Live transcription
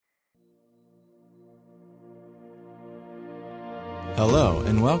Hello,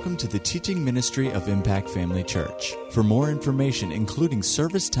 and welcome to the teaching ministry of Impact Family Church. For more information, including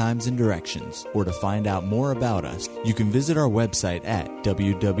service times and directions, or to find out more about us, you can visit our website at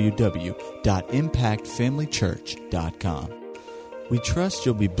www.impactfamilychurch.com. We trust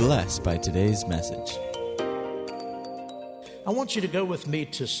you'll be blessed by today's message. I want you to go with me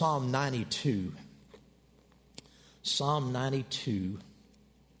to Psalm 92. Psalm 92.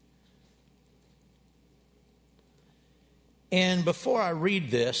 And before I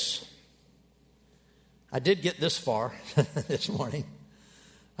read this, I did get this far this morning.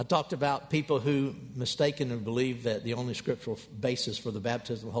 I talked about people who mistakenly believe that the only scriptural basis for the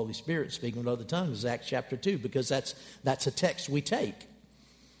baptism of the Holy Spirit, speaking with other tongues, is Acts chapter 2, because that's a text we take.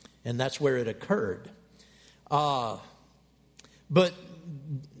 And that's where it occurred. But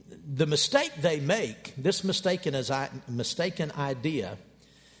the mistake they make, this mistaken idea,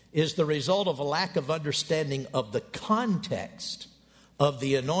 is the result of a lack of understanding of the context of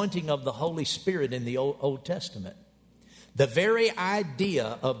the anointing of the Holy Spirit in the Old Testament. The very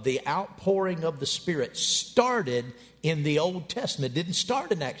idea of the outpouring of the Spirit started in the Old Testament. It didn't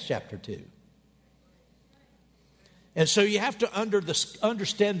start in Acts chapter 2. And so you have to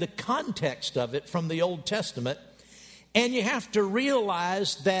understand the context of it from the Old Testament. And you have to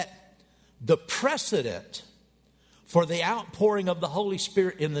realize that the precedent for the outpouring of the Holy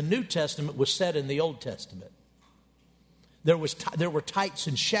Spirit in the New Testament was set in the Old Testament. There were types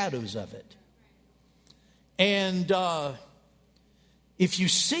and shadows of it. And if you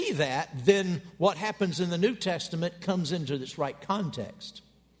see that, then what happens in the New Testament comes into its right context.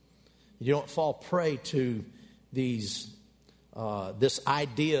 You don't fall prey to this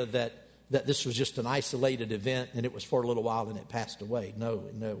idea that this was just an isolated event and it was for a little while and it passed away. No,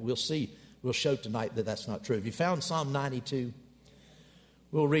 we'll see. We'll show tonight that that's not true. Have you found Psalm 92?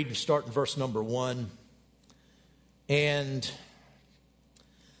 We'll read and start in verse number 1. And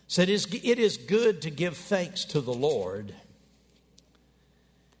said, it is good to give thanks to the Lord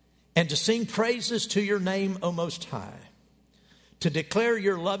and to sing praises to your name, O Most High, to declare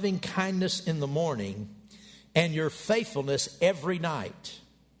your loving kindness in the morning and your faithfulness every night,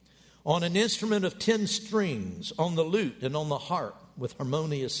 on an instrument of 10 strings, on the lute and on the harp with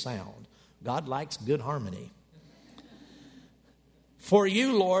harmonious sound. God likes good harmony. For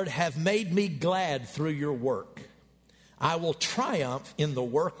you, Lord, have made me glad through your work. I will triumph in the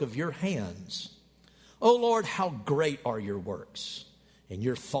work of your hands. O Lord, how great are your works, and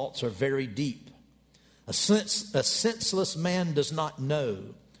your thoughts are very deep. A senseless man does not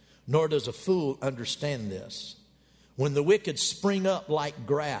know, nor does a fool understand this. When the wicked spring up like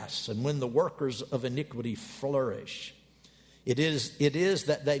grass, and when the workers of iniquity flourish, it is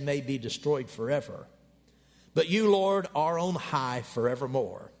that they may be destroyed forever. But you, Lord, are on high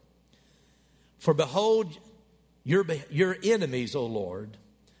forevermore. For behold, your enemies, O Lord,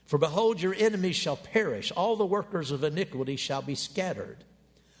 for behold, your enemies shall perish. All the workers of iniquity shall be scattered.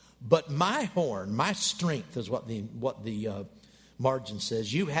 But my horn, my strength, is what the margin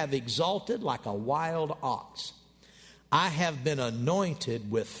says. You have exalted like a wild ox. I have been anointed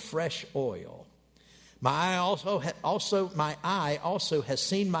with fresh oil. My eye also has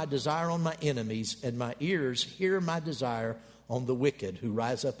seen my desire on my enemies, and my ears hear my desire on the wicked who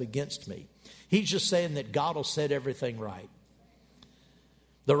rise up against me. He's just saying that God will set everything right.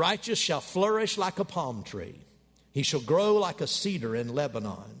 The righteous shall flourish like a palm tree. He shall grow like a cedar in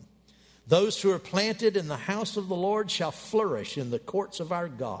Lebanon. Those who are planted in the house of the Lord shall flourish in the courts of our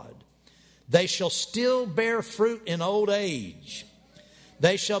God. They shall still bear fruit in old age.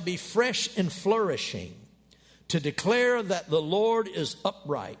 They shall be fresh and flourishing, to declare that the Lord is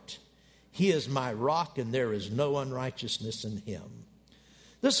upright. He is my rock, and there is no unrighteousness in him.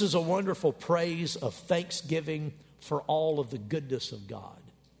 This is a wonderful praise of thanksgiving for all of the goodness of God.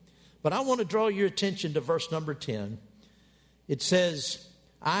 But I want to draw your attention to verse number 10. It says,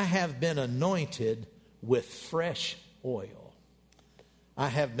 I have been anointed with fresh oil. I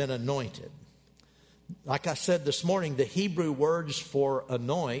have been anointed. Like I said this morning, the Hebrew words for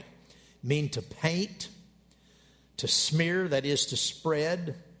anoint mean to paint, to smear, that is to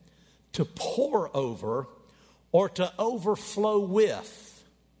spread, to pour over, or to overflow with,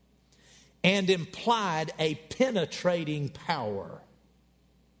 and implied a penetrating power.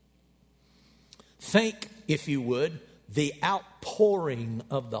 Think, if you would, the outpouring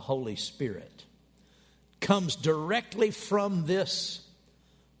of the Holy Spirit comes directly from this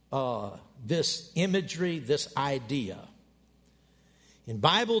imagery, this idea. In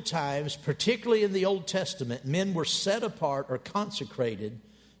Bible times, particularly in the Old Testament, men were set apart or consecrated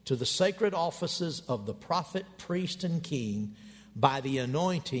to the sacred offices of the prophet, priest, and king by the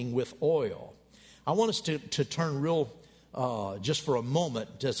anointing with oil. I want us to turn real just for a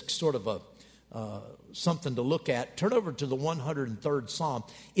moment, just sort of something to look at, turn over to the 103rd Psalm.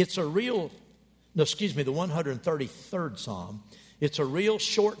 The 133rd Psalm. It's a real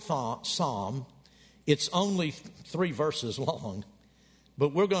short psalm. It's only 3 verses long.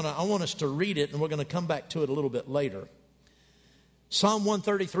 But I want us to read it, and we're going to come back to it a little bit later. Psalm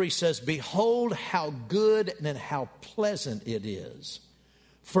 133 says, "Behold how good and how pleasant it is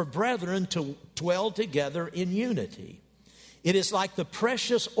for brethren to dwell together in unity. It is like the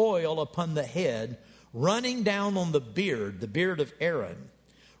precious oil upon the head, running down on the beard of Aaron,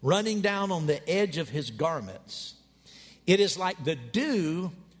 running down on the edge of his garments. It is like the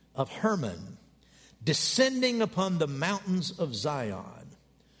dew of Hermon, descending upon the mountains of Zion.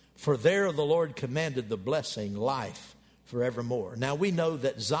 For there the Lord commanded the blessing, life forevermore." Now we know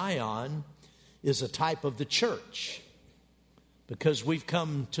that Zion is a type of the church, because we've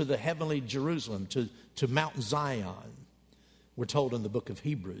come to the heavenly Jerusalem, to Mount Zion, we're told in the book of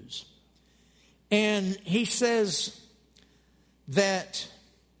Hebrews. And he says that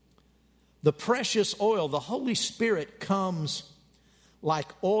the precious oil, the Holy Spirit, comes like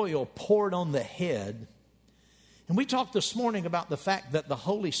oil poured on the head. And we talked this morning about the fact that the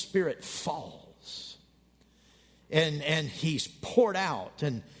Holy Spirit falls and he's poured out.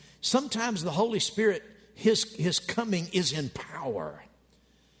 And sometimes the Holy Spirit, his coming is in power,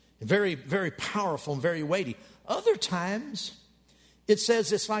 very, very powerful and very weighty. Other times it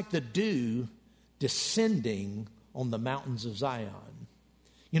says it's like the dew descending on the mountains of Zion.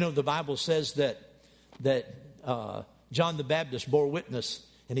 You know, the Bible says that John the Baptist bore witness,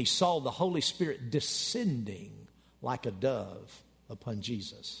 and he saw the Holy Spirit descending like a dove upon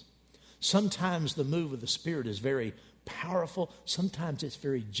Jesus. Sometimes the move of the Spirit is very powerful. Sometimes it's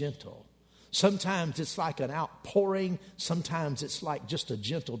very gentle. Sometimes it's like an outpouring. Sometimes it's like just a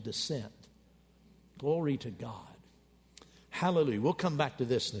gentle descent. Glory to God. Hallelujah. We'll come back to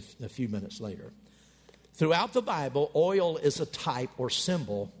this in a few minutes later. Throughout the Bible, oil is a type or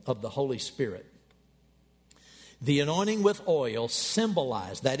symbol of the Holy Spirit. The anointing with oil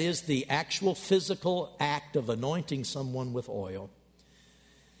symbolized, that is the actual physical act of anointing someone with oil,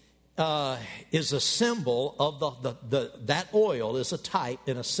 is a symbol of that oil is a type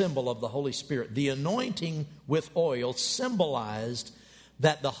and a symbol of the Holy Spirit. The anointing with oil symbolized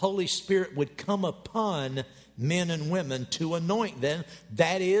that the Holy Spirit would come upon men and women to anoint them,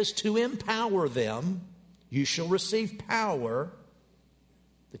 that is, to empower them. You shall receive power.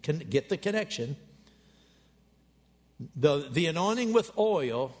 Get the connection. The anointing with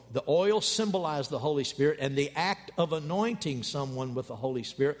oil, the oil symbolized the Holy Spirit, and the act of anointing someone with the Holy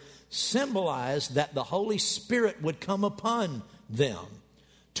Spirit symbolized that the Holy Spirit would come upon them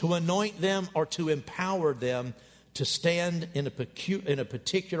to anoint them or to empower them to stand in a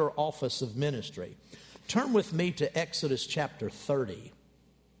particular office of ministry. Turn with me to Exodus chapter 30.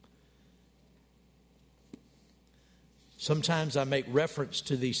 Sometimes I make reference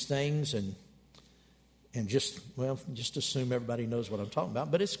to these things and just assume everybody knows what I'm talking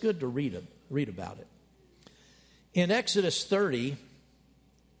about, but it's good to read about it. In Exodus 30, it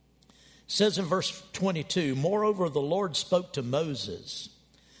says in verse 22, "Moreover, the Lord spoke to Moses,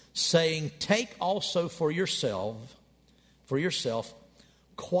 saying, Take also for yourself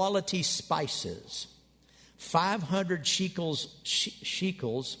quality spices, 500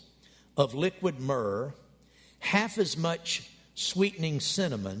 shekels of liquid myrrh, half as much sweetening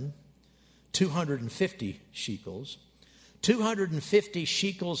cinnamon, 250 shekels, 250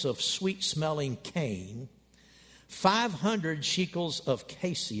 shekels of sweet-smelling cane, 500 shekels of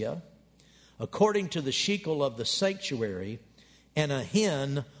cassia, according to the shekel of the sanctuary, and a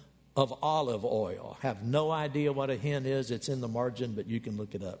hin of olive oil." I have no idea what a hin is. It's in the margin, but you can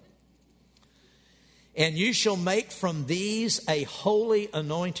look it up. "And you shall make from these a holy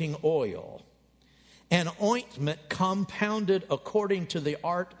anointing oil, an ointment compounded according to the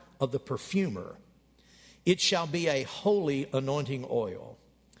art of the perfumer. It shall be a holy anointing oil.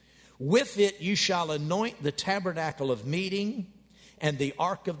 With it you shall anoint the tabernacle of meeting and the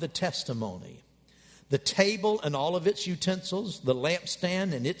ark of the testimony, the table and all of its utensils, the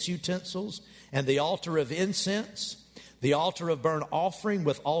lampstand and its utensils, and the altar of incense, the altar of burnt offering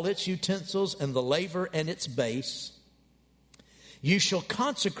with all its utensils, and the laver and its base. You shall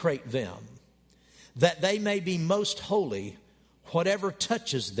consecrate them, that they may be most holy. Whatever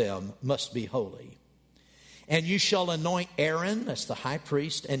touches them must be holy. And you shall anoint Aaron," that's the high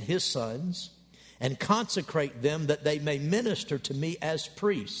priest, "and his sons, and consecrate them that they may minister to me as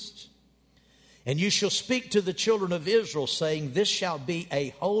priests. And you shall speak to the children of Israel, saying, This shall be a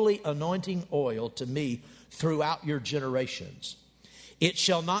holy anointing oil to me throughout your generations. It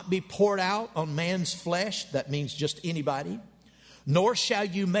shall not be poured out on man's flesh, that means just anybody, nor shall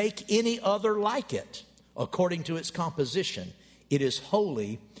you make any other like it, according to its composition. It is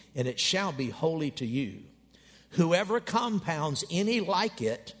holy, and it shall be holy to you. Whoever compounds any like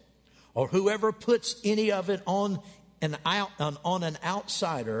it, or whoever puts any of it on an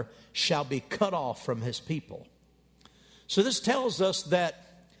outsider, shall be cut off from his people. So this tells us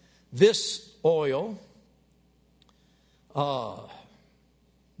that this oil,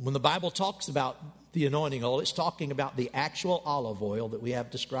 when the Bible talks about the anointing oil, it's talking about the actual olive oil that we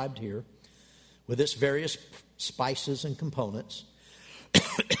have described here with its various spices and components,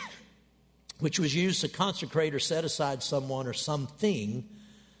 which was used to consecrate or set aside someone or something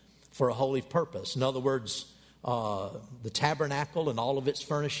for a holy purpose. In other words, the tabernacle and all of its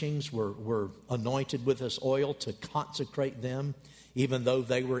furnishings were anointed with this oil to consecrate them, even though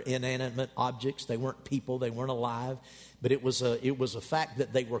they were inanimate objects. They weren't people, they weren't alive, but it was a fact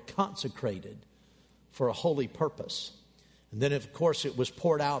that they were consecrated for a holy purpose. And then, of course, it was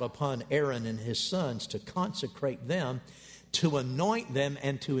poured out upon Aaron and his sons to consecrate them, to anoint them,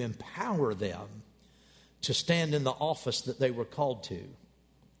 and to empower them to stand in the office that they were called to.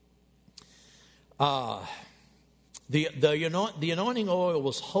 The anointing oil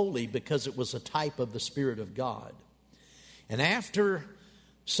was holy because it was a type of the Spirit of God. And after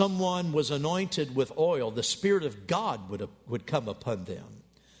someone was anointed with oil, the Spirit of God would come upon them,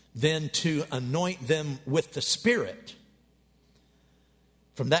 then to anoint them with the Spirit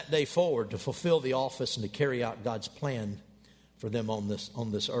from that day forward to fulfill the office and to carry out God's plan for them on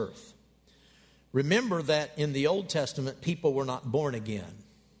this earth. Remember that in the Old Testament, people were not born again.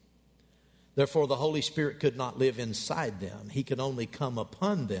 Therefore, the Holy Spirit could not live inside them. He could only come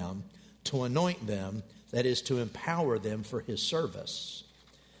upon them to anoint them, that is, to empower them for His service.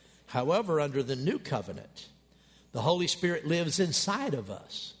 However, under the new covenant, the Holy Spirit lives inside of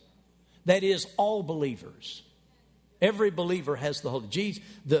us. That is, all believers. Every believer has the Holy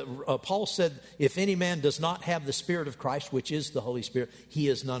Spirit. Paul said, if any man does not have the Spirit of Christ, which is the Holy Spirit, he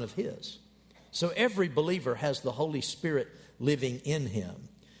is none of his. So every believer has the Holy Spirit living in him.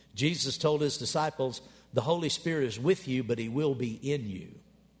 Jesus told his disciples, the Holy Spirit is with you, but he will be in you.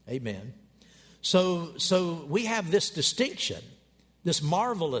 Amen. So we have this distinction, this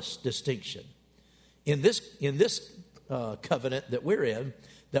marvelous distinction in this covenant that we're in,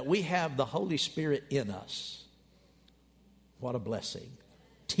 that we have the Holy Spirit in us. What a blessing.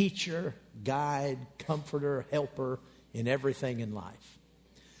 Teacher, guide, comforter, helper in everything in life.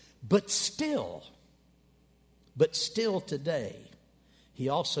 But still today, He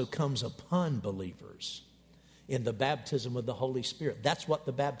also comes upon believers in the baptism of the Holy Spirit. That's what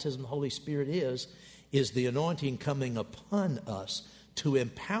the baptism of the Holy Spirit is the anointing coming upon us to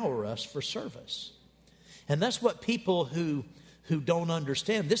empower us for service. And that's what people who don't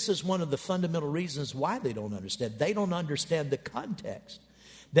understand. This is one of the fundamental reasons why they don't understand. They don't understand the context.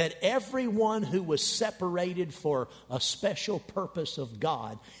 That everyone who was separated for a special purpose of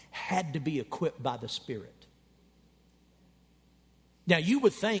God had to be equipped by the Spirit. Now, you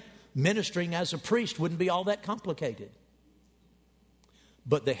would think ministering as a priest wouldn't be all that complicated.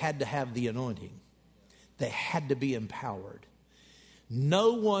 But they had to have the anointing. They had to be empowered.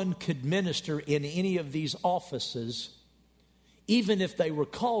 No one could minister in any of these offices, even if they were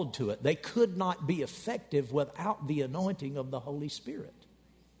called to it. They could not be effective without the anointing of the Holy Spirit.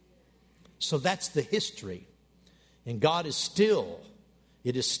 So that's the history. And God is still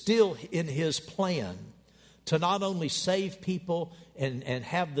in His plan to not only save people and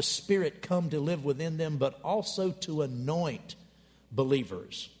have the Spirit come to live within them, but also to anoint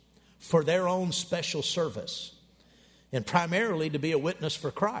believers for their own special service. And primarily to be a witness for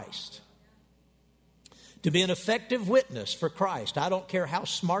Christ. To be an effective witness for Christ. I don't care how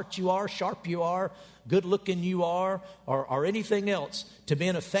smart you are, sharp you are, good looking you are, or anything else. To be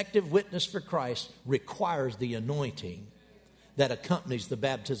an effective witness for Christ requires the anointing that accompanies the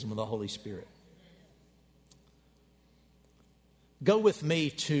baptism of the Holy Spirit. Go with me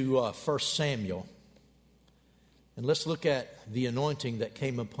to 1 Samuel. And let's look at the anointing that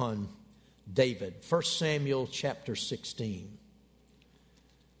came upon David. 1 Samuel chapter 16.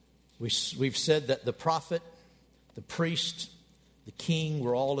 We've said that the prophet, the priest, the king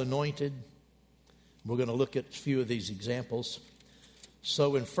were all anointed. We're going to look at a few of these examples.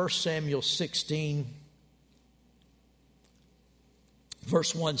 So in 1 Samuel 16,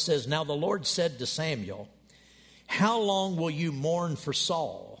 verse 1 says, Now the Lord said to Samuel, How long will you mourn for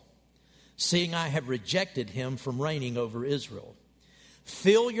Saul, seeing I have rejected him from reigning over Israel?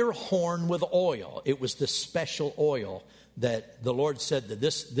 Fill your horn with oil. It was this special oil that the Lord said that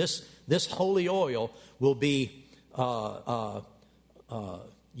this holy oil will be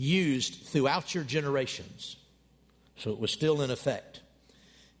used throughout your generations. So it was still in effect.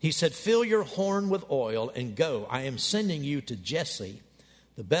 He said, fill your horn with oil and go. I am sending you to Jesse,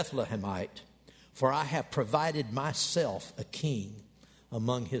 the Bethlehemite, for I have provided myself a king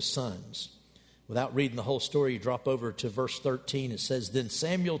among his sons. Without reading the whole story, you drop over to verse 13. It says, then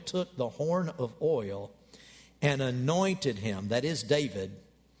Samuel took the horn of oil and anointed him, that is David,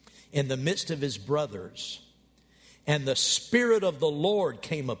 in the midst of his brothers. And the Spirit of the Lord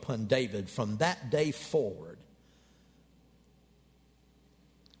came upon David from that day forward.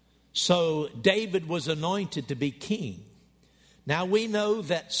 So David was anointed to be king. Now we know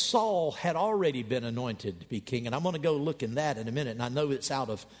that Saul had already been anointed to be king, and I'm going to go look in that in a minute. And I know it's out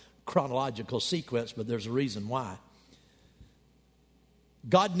of chronological sequence, but there's a reason why.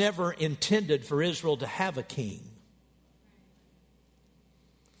 God never intended for Israel to have a king.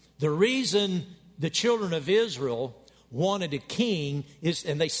 The reason the children of Israel wanted a king is,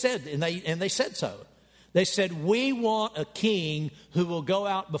 and they said so. They said, we want a king who will go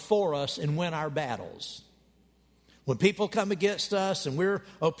out before us and win our battles. When people come against us and we're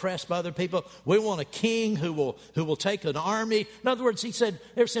oppressed by other people, we want a king who will take an army. In other words, they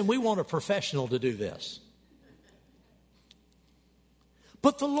were saying, we want a professional to do this.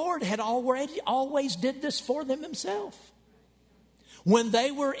 But the Lord had always did this for them himself. When they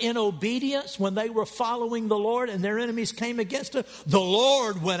were in obedience, when they were following the Lord and their enemies came against them, the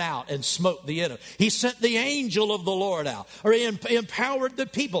Lord went out and smote the enemy. He sent the angel of the Lord out, or he empowered the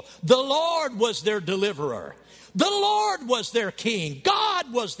people. The Lord was their deliverer. The Lord was their king.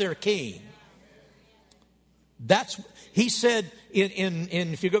 God was their king. He said,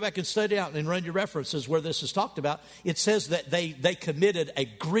 if you go back and study out and run your references where this is talked about, it says that they committed a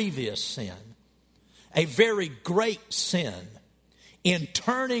grievous sin, a very great sin. In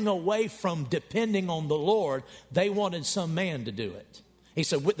turning away from depending on the Lord, they wanted some man to do it.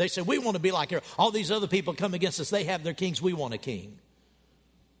 They said, we want to be like her. All these other people come against us. They have their kings. We want a king.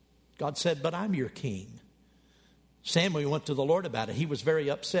 God said, but I'm your king. Samuel went to the Lord about it. He was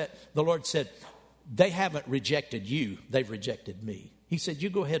very upset. The Lord said, they haven't rejected you. They've rejected me. He said, you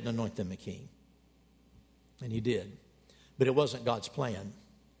go ahead and anoint them a king. And he did. But it wasn't God's plan.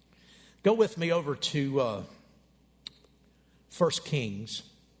 Go with me over to 1 Kings.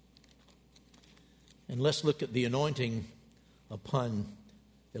 And let's look at the anointing upon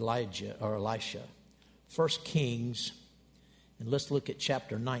Elijah or Elisha. 1 Kings. And let's look at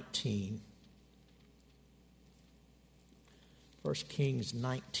chapter 19. 1 Kings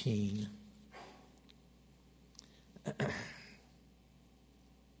 19.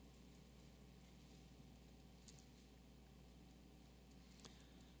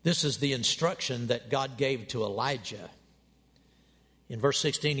 This is the instruction that God gave to Elijah. In verse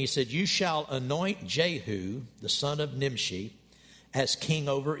 16, he said, you shall anoint Jehu, the son of Nimshi, as king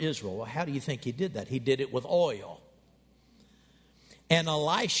over Israel. Well, how do you think he did that? He did it with oil. And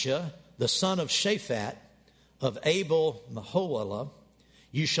Elisha, the son of Shaphat, of Abel Meholah,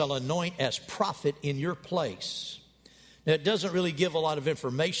 you shall anoint as prophet in your place. Now, it doesn't really give a lot of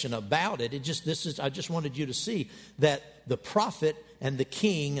information about it. I just wanted you to see that the prophet and the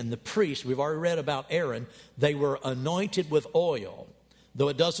king and the priest, we've already read about Aaron, they were anointed with oil. Though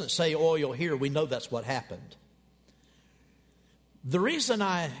it doesn't say oil here, we know that's what happened. The reason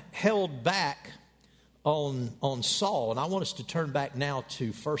I held back on Saul, and I want us to turn back now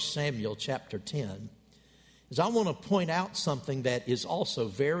to 1 Samuel chapter 10, is I want to point out something that is also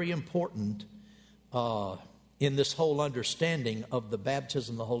very important in this whole understanding of the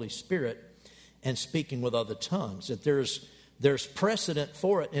baptism of the Holy Spirit and speaking with other tongues. That there's precedent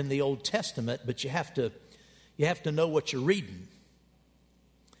for it in the Old Testament, but you have to know what you're reading.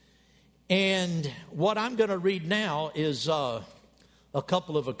 And what I'm going to read now is a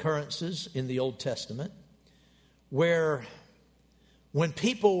couple of occurrences in the Old Testament where when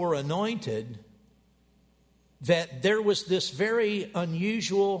people were anointed, that there was this very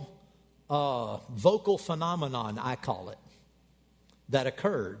unusual vocal phenomenon, I call it, that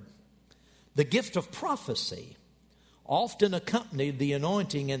occurred. The gift of prophecy often accompanied the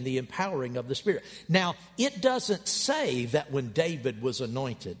anointing and the empowering of the Spirit. Now, it doesn't say that when David was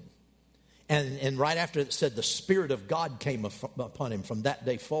anointed, and right after it said the Spirit of God came upon him from that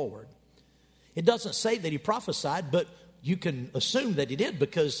day forward. It doesn't say that he prophesied, but you can assume that he did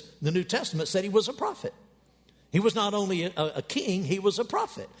because the New Testament said he was a prophet. He was not only a king, he was a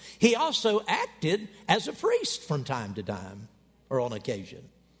prophet. He also acted as a priest from time to time or on occasion.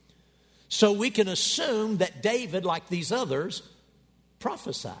 So we can assume that David, like these others,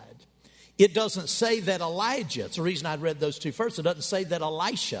 prophesied. It doesn't say that Elijah, it's the reason I read those two first, it doesn't say that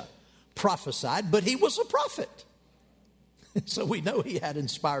Elisha prophesied, but he was a prophet. So we know he had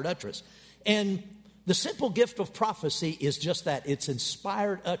inspired utterance. And the simple gift of prophecy is just that. It's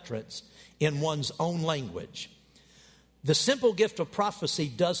inspired utterance in one's own language. The simple gift of prophecy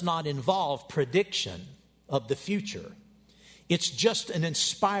does not involve prediction of the future. It's just an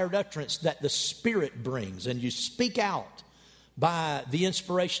inspired utterance that the Spirit brings, and you speak out by the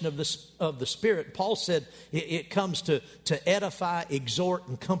inspiration of the Spirit. Paul said it comes to edify, exhort,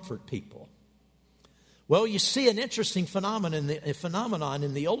 and comfort people. Well, you see an interesting phenomenon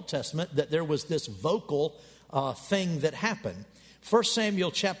in the Old Testament, that there was this vocal thing that happened. 1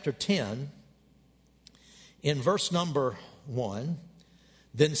 Samuel chapter 10, in verse number 1,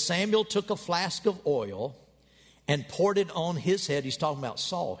 then Samuel took a flask of oil and poured it on his head. He's talking about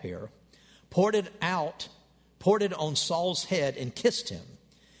Saul here. Poured it on Saul's head and kissed him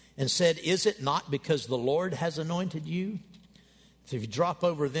and said, "Is it not because the Lord has anointed you?" So if you drop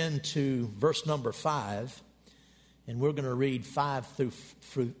over then to verse number 5, and we're going to read 5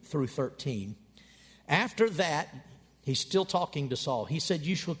 through 13. After that, he's still talking to Saul. He said,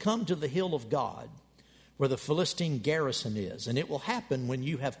 "You shall come to the hill of God, where the Philistine garrison is. And it will happen when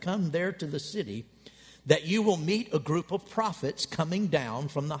you have come there to the city, that you will meet a group of prophets coming down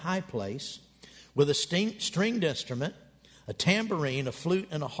from the high place with a stringed instrument, a tambourine, a flute,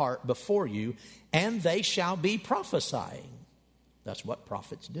 and a harp before you, and they shall be prophesying." That's what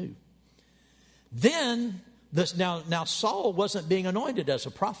prophets do. Then, now Saul wasn't being anointed as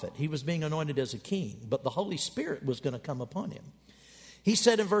a prophet. He was being anointed as a king, but the Holy Spirit was going to come upon him. He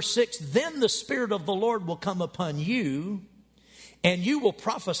said in verse 6, "Then the Spirit of the Lord will come upon you, and you will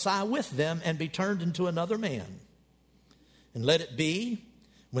prophesy with them and be turned into another man. And let it be,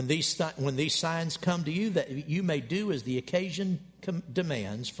 when these signs come to you, that you may do as the occasion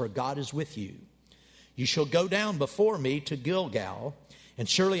demands, for God is with you. You shall go down before me to Gilgal, and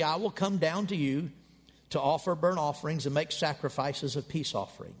surely I will come down to you to offer burnt offerings and make sacrifices of peace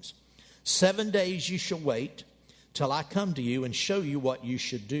offerings. 7 days you shall wait till I come to you and show you what you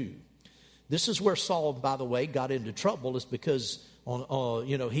should do." This is where Saul, by the way, got into trouble, is because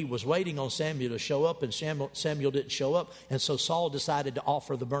he was waiting on Samuel to show up, and Samuel didn't show up, and so Saul decided to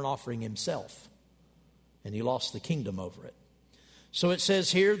offer the burnt offering himself, and he lost the kingdom over it. So it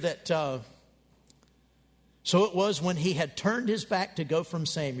says here that, so it was when he had turned his back to go from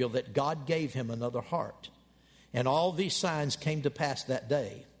Samuel that God gave him another heart, and all these signs came to pass that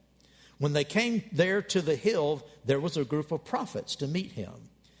day. When they came there to the hill, there was a group of prophets to meet him.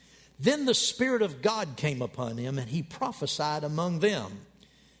 Then the Spirit of God came upon him, and he prophesied among them.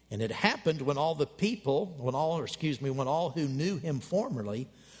 And it happened when all who knew him formerly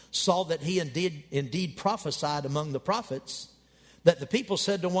saw that he indeed prophesied among the prophets, that the people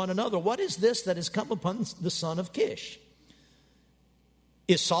said to one another, "What is this that has come upon the son of Kish?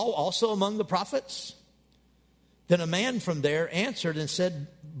 Is Saul also among the prophets?" Then a man from there answered and said,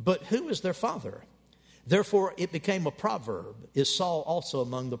 "But who is their father?" Therefore it became a proverb, "Is Saul also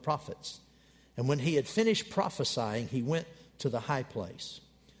among the prophets?" And when he had finished prophesying, he went to the high place.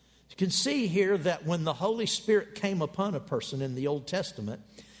 You can see here that when the Holy Spirit came upon a person in the Old Testament,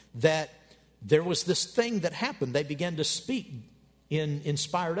 that there was this thing that happened. They began to speak in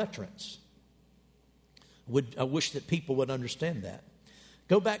inspired utterance. I wish that people would understand that.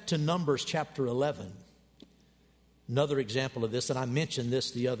 Go back to Numbers chapter 11. Another example of this, and I mentioned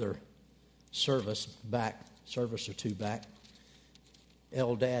this the other service or two back.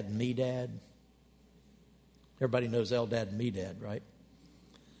 Eldad and Medad. Everybody knows Eldad and Medad, right?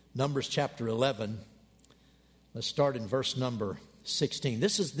 Numbers chapter 11. Let's start in verse number 16.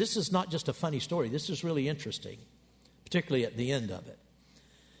 This is not just a funny story. This is really interesting, particularly at the end of it.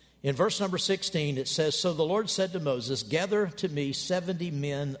 In verse number 16, it says, "So the Lord said to Moses, 'Gather to me 70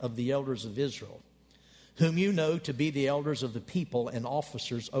 men of the elders of Israel, whom you know to be the elders of the people and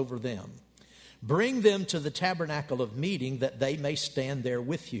officers over them. Bring them to the tabernacle of meeting, that they may stand there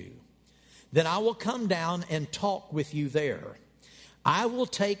with you. Then I will come down and talk with you there. I will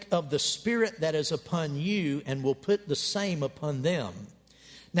take of the Spirit that is upon you and will put the same upon them.'"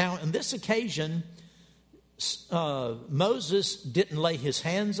 Now, on this occasion, Moses didn't lay his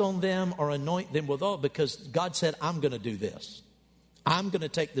hands on them or anoint them with oil, because God said, "I'm going to do this. I'm going to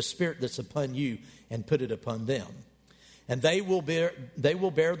take the Spirit that's upon you and put it upon them. And they will bear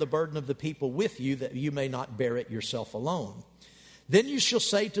the burden of the people with you, that you may not bear it yourself alone. Then you shall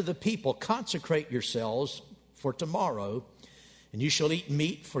say to the people, 'Consecrate yourselves for tomorrow, and you shall eat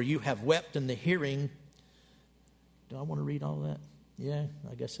meat, for you have wept in the hearing.'" Do I want to read all that? Yeah,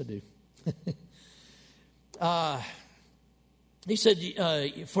 I guess I do. He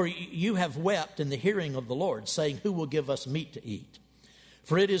said, "For you have wept in the hearing of the Lord, saying, 'Who will give us meat to eat?'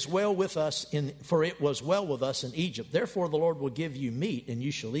 For it was well with us in Egypt. Therefore the Lord will give you meat, and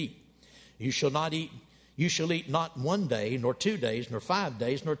you shall eat. You shall eat not 1 day, nor 2 days, nor 5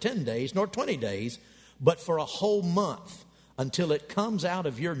 days, nor 10 days, nor 20 days, but for a whole month, until it comes out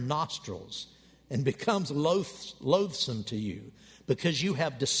of your nostrils and becomes loathsome to you, because you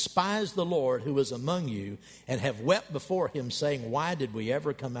have despised the Lord who is among you, and have wept before him, saying, why did we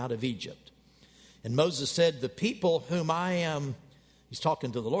ever come out of Egypt? And Moses said, the people whom I am, he's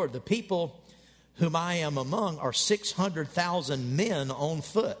talking to the Lord, the people whom I am among are 600,000 men on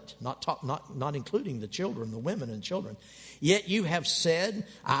foot, not including the children, the women and children. Yet you have said,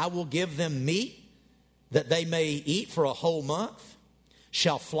 I will give them meat that they may eat for a whole month.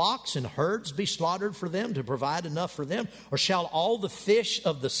 Shall flocks and herds be slaughtered for them to provide enough for them? Or shall all the fish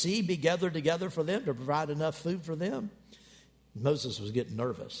of the sea be gathered together for them to provide enough food for them? Moses was getting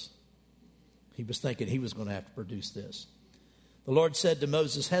nervous. He was thinking he was going to have to produce this. The Lord said to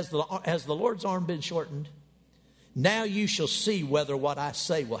Moses, has the Lord's arm been shortened? Now you shall see whether what I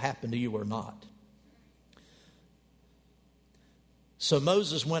say will happen to you or not. So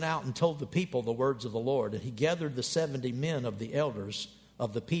Moses went out and told the people the words of the Lord. And he gathered the 70 men of the elders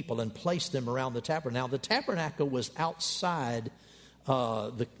of the people and placed them around the tabernacle. Now the tabernacle was outside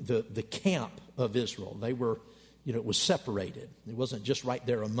the camp of Israel. They were, it was separated. It wasn't just right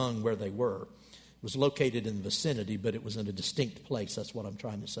there among where they were. It was located in the vicinity, but it was in a distinct place. That's what I'm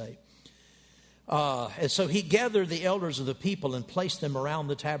trying to say. And so he gathered the elders of the people and placed them around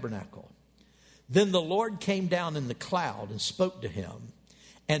the tabernacle. Then the Lord came down in the cloud and spoke to him,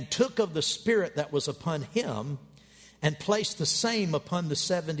 and took of the spirit that was upon him and placed the same upon the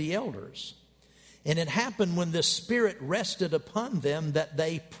 70 elders. And it happened when the spirit rested upon them that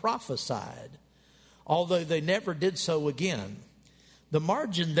they prophesied, although they never did so again. The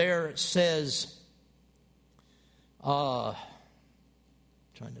margin there says, trying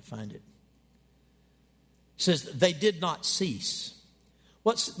to find it, says they did not cease.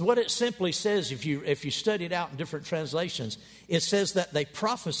 What it simply says, if you study it out in different translations, it says that they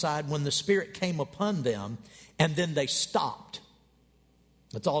prophesied when the Spirit came upon them, and then they stopped.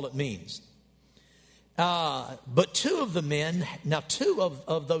 That's all it means. But two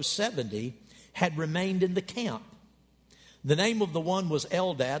of those 70 had remained in the camp. The name of the one was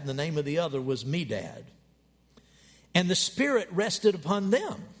Eldad, and the name of the other was Medad. And the Spirit rested upon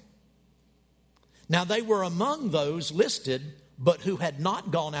them. Now they were among those listed, but who had not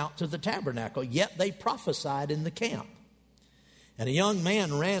gone out to the tabernacle, yet they prophesied in the camp. And a young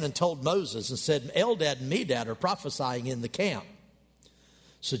man ran and told Moses and said, Eldad and Medad are prophesying in the camp.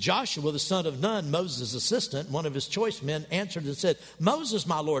 So Joshua, the son of Nun, Moses' assistant, one of his choice men, answered and said, Moses,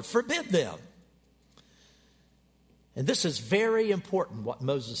 my Lord, forbid them. And this is very important, what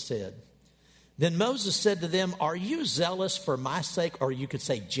Moses said. Then Moses said to them, are you zealous for my sake? Or you could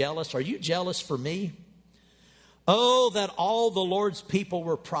say jealous. Are you jealous for me? Oh, that all the Lord's people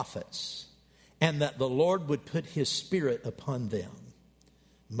were prophets, and that the Lord would put his spirit upon them.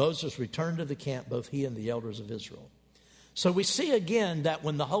 Moses returned to the camp, both he and the elders of Israel. So we see again that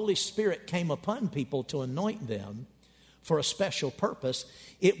when the Holy Spirit came upon people to anoint them for a special purpose,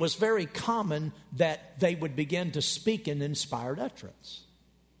 it was very common that they would begin to speak in inspired utterance.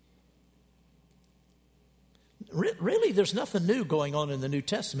 Really, there's nothing new going on in the New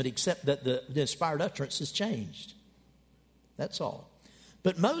Testament except that the inspired utterance has changed. That's all.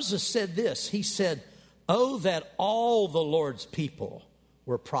 But Moses said this. He said, oh, that all the Lord's people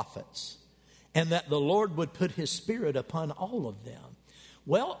were prophets, and that the Lord would put his spirit upon all of them.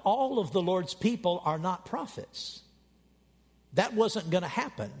 Well, all of the Lord's people are not prophets. That wasn't going to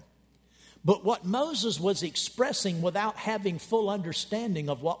happen. But what Moses was expressing without having full understanding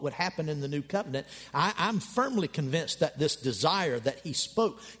of what would happen in the new covenant, I'm firmly convinced that this desire that he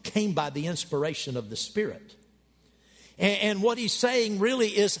spoke came by the inspiration of the Spirit. And what he's saying really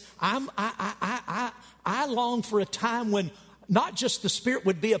is, I long for a time when not just the Spirit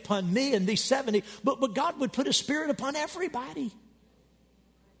would be upon me and these 70, but God would put a Spirit upon everybody.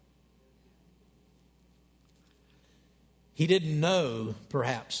 He didn't know,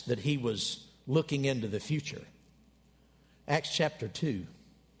 perhaps, that he was looking into the future. Acts chapter 2.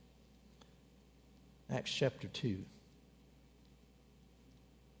 Acts chapter 2.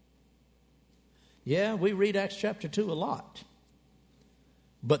 Yeah, we read Acts chapter 2 a lot.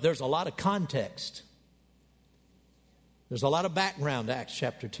 But there's a lot of context. There's a lot of background to Acts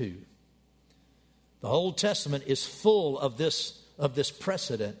chapter 2. The Old Testament is full of this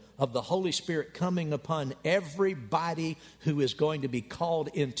precedent of the Holy Spirit coming upon everybody who is going to be called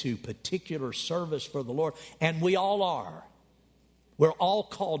into particular service for the Lord. And we all are. We're all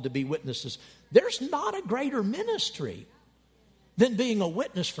called to be witnesses. There's not a greater ministry than being a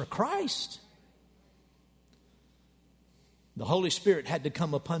witness for Christ. The Holy Spirit had to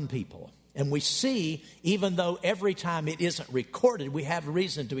come upon people. And we see, even though every time it isn't recorded, we have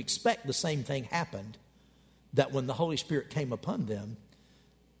reason to expect the same thing happened, that when the Holy Spirit came upon them,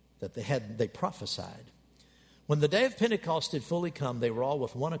 that they prophesied. When the day of Pentecost had fully come, they were all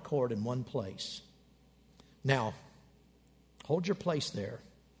with one accord in one place. Now, hold your place there.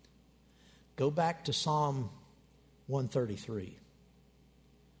 Go back to Psalm 133.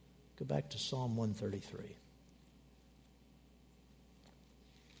 Go back to Psalm 133.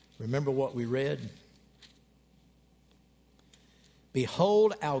 Remember what we read?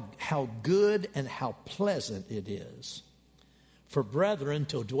 Behold how good and how pleasant it is for brethren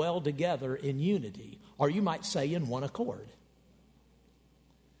to dwell together in unity, or you might say in one accord.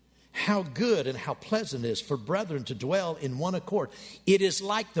 How good and how pleasant it is for brethren to dwell in one accord. It is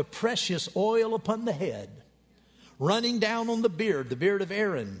like the precious oil upon the head, running down on the beard of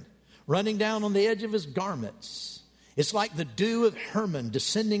Aaron, running down on the edge of his garments. It's like the dew of Hermon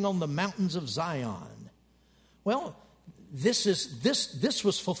descending on the mountains of Zion. Well, this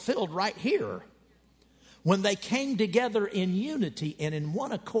was fulfilled right here. When they came together in unity and in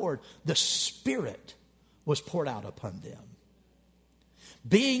one accord, the Spirit was poured out upon them.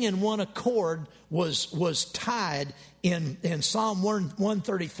 Being in one accord was tied in Psalm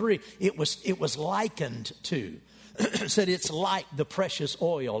 133. It was likened to. It said it's like the precious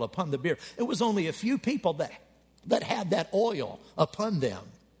oil upon the beard. It was only a few people that had that oil upon them.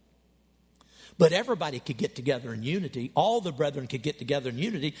 But everybody could get together in unity. All the brethren could get together in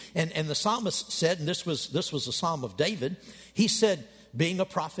unity. And the psalmist said, and this was a psalm of David, he said, being a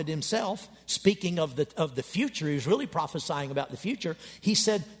prophet himself, speaking of the future, he was really prophesying about the future. He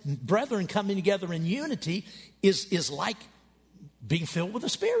said, brethren coming together in unity is like being filled with the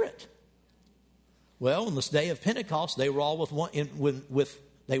Spirit. Well, on this day of Pentecost, they were all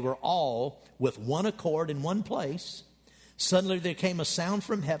with one accord in one place. Suddenly there came a sound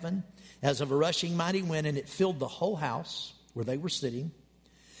from heaven as of a rushing mighty wind, and it filled the whole house where they were sitting.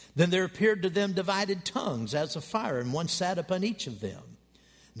 Then there appeared to them divided tongues as of fire, and one sat upon each of them.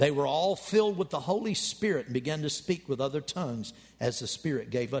 They were all filled with the Holy Spirit and began to speak with other tongues as the Spirit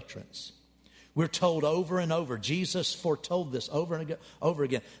gave utterance. We're told over and over, Jesus foretold this over and over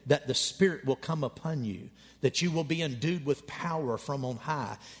again, that the Spirit will come upon you, that you will be endued with power from on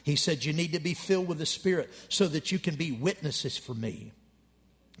high. He said you need to be filled with the Spirit so that you can be witnesses for me.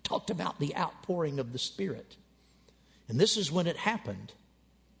 Talked about the outpouring of the Spirit. And this is when it happened.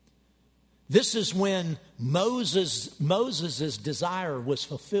 This is when Moses' desire was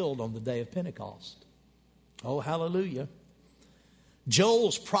fulfilled on the day of Pentecost. Oh, hallelujah.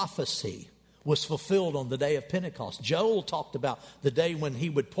 Joel's prophecy was fulfilled on the day of Pentecost. Joel talked about the day when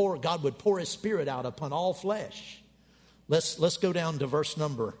God would pour his Spirit out upon all flesh. Let's go down to verse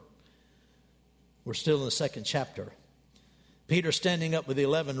number. We're still in the second chapter. Peter, standing up with the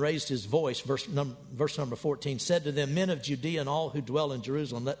 11, raised his voice, verse number 14, said to them, men of Judea and all who dwell in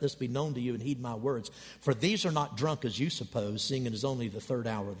Jerusalem, let this be known to you and heed my words. For these are not drunk as you suppose, seeing it is only the third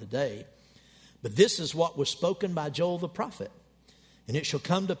hour of the day. But this is what was spoken by Joel the prophet. And it shall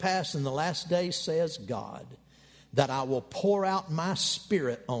come to pass in the last days, says God, that I will pour out my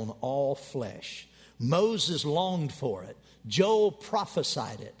Spirit on all flesh. Moses longed for it. Joel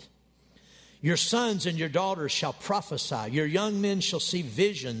prophesied it. Your sons and your daughters shall prophesy. Your young men shall see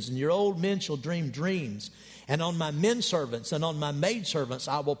visions, and your old men shall dream dreams. And on my men servants and on my maid servants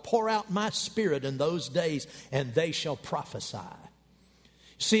I will pour out my Spirit in those days, and they shall prophesy.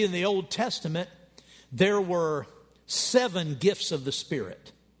 See, in the Old Testament, there were 7 gifts of the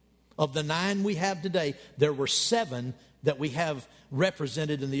Spirit. Of the 9 we have today, there were 7 that we have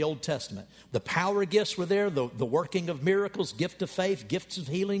represented in the Old Testament. The power gifts were there, the working of miracles, gift of faith, gifts of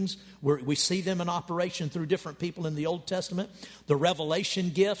healings. We see them in operation through different people in the Old Testament. The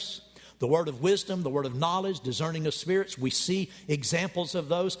revelation gifts, the word of wisdom, the word of knowledge, discerning of spirits. We see examples of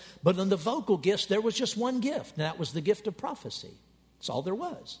those. But in the vocal gifts, there was just one gift, and that was the gift of prophecy. That's all there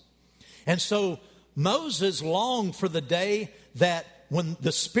was. And so Moses longed for the day that when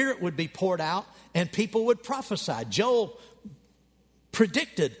the Spirit would be poured out and people would prophesy. Joel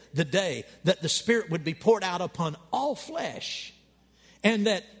predicted the day that the Spirit would be poured out upon all flesh and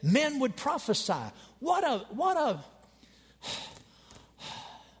that men would prophesy. What a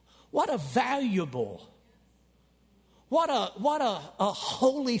valuable, what a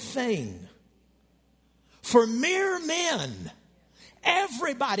holy thing for mere men.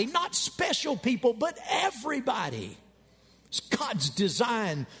 Everybody, not special people, but everybody. It's God's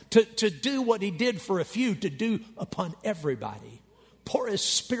design to do what he did for a few, to do upon everybody. Pour his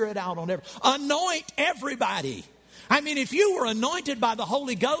Spirit out on everybody. Anoint everybody. I mean, if you were anointed by the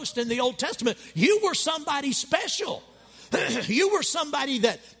Holy Ghost in the Old Testament, you were somebody special. You were somebody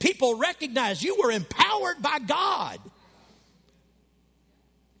that people recognized. You were empowered by God.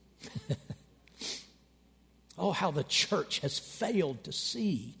 Oh, how the church has failed to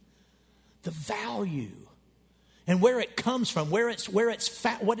see the value and where it comes from,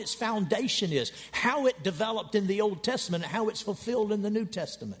 what its foundation is, how it developed in the Old Testament, and how it's fulfilled in the New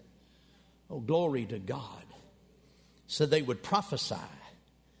Testament. Oh, glory to God. So they would prophesy.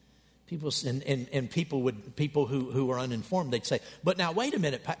 People who were uninformed, they'd say, but now wait a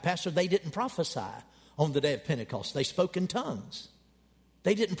minute, Pastor, they didn't prophesy on the day of Pentecost. They spoke in tongues.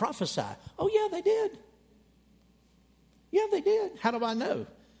 They didn't prophesy. Oh, yeah, they did. Yeah, they did. How do I know?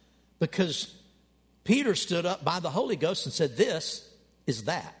 Because Peter stood up by the Holy Ghost and said, this is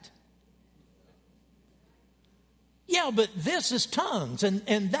that. Yeah, but this is tongues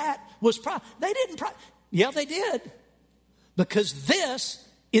and that was they didn't yeah, they did. Because this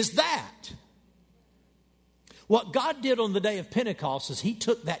is that. What God did on the day of Pentecost is he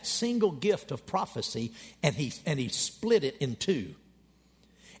took that single gift of prophecy and he split it in two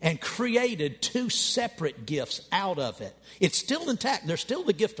and created two separate gifts out of it. It's still intact. There's still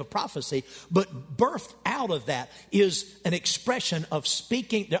the gift of prophecy, but birthed out of that is an expression of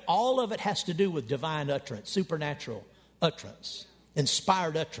speaking. All of it has to do with divine utterance, supernatural utterance,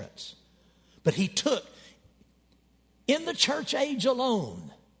 inspired utterance. But he took, in the church age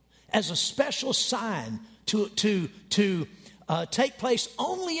alone, as a special sign to take place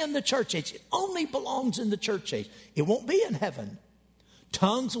only in the church age. It only belongs in the church age. It won't be in heaven.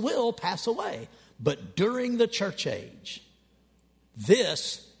 Tongues will pass away. But during the church age,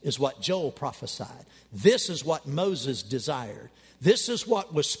 this is what Joel prophesied. This is what Moses desired. This is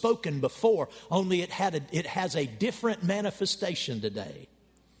what was spoken before, only it has a different manifestation today.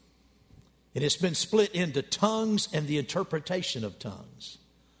 It has been split into tongues and the interpretation of tongues.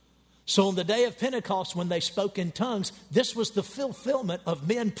 So on the day of Pentecost, when they spoke in tongues, this was the fulfillment of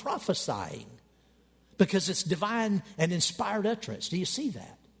men prophesying. Because it's divine and inspired utterance. Do you see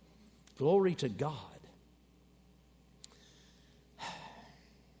that? Glory to God.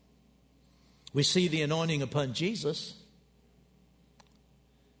 We see the anointing upon Jesus.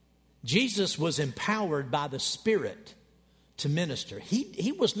 Jesus was empowered by the Spirit to minister.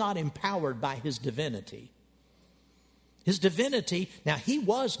 He was not empowered by his divinity. His divinity, now he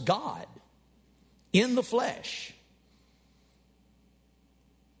was God in the flesh.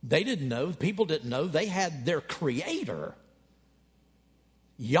 They didn't know, people didn't know, they had their creator,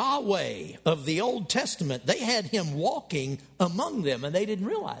 Yahweh of the Old Testament. They had him walking among them and they didn't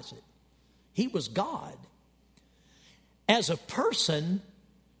realize it. He was God. As a person,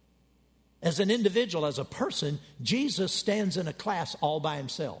 as an individual, as a person, Jesus stands in a class all by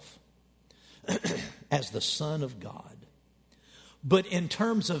himself as the Son of God. But in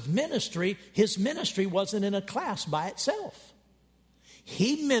terms of ministry, his ministry wasn't in a class by itself.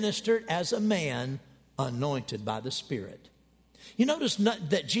 He ministered as a man anointed by the Spirit. You notice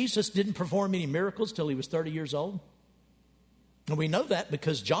that Jesus didn't perform any miracles till he was 30 years old? And we know that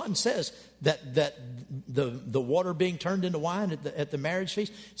because John says that the water being turned into wine at the marriage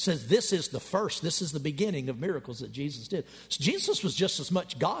feast says this is the beginning of miracles that Jesus did. So Jesus was just as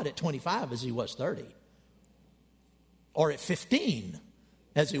much God at 25 as he was 30. Or at 15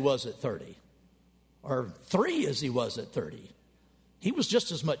 as he was at 30. Or 3 as he was at 30. He was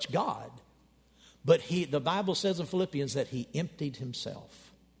just as much God. But the Bible says in Philippians that he emptied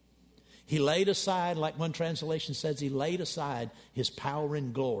himself. He laid aside, like one translation says, he laid aside his power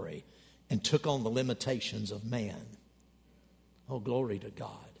and glory and took on the limitations of man. Oh, glory to God.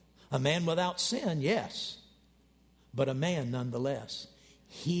 A man without sin, yes, but a man nonetheless.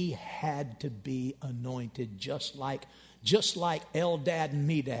 He had to be anointed just like Eldad and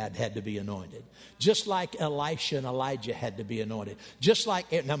Medad had to be anointed. Just like Elisha and Elijah had to be anointed. Just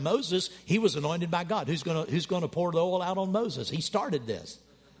like, now Moses, he was anointed by God. Who's going to pour the oil out on Moses? He started this.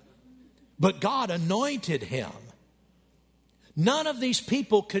 But God anointed him. None of these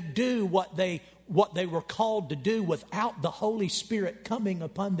people could do what they were called to do without the Holy Spirit coming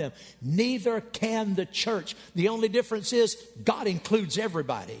upon them. Neither can the church. The only difference is God includes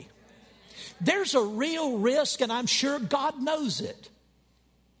everybody. There's a real risk, and I'm sure God knows it.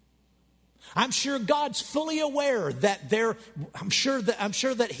 I'm sure God's fully aware that I'm sure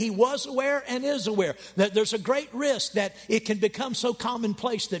that he was aware and is aware that there's a great risk that it can become so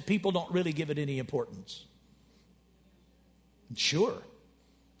commonplace that people don't really give it any importance. Sure,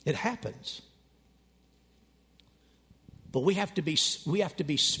 it happens. But we have to be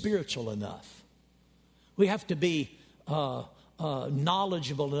spiritual enough. We have to be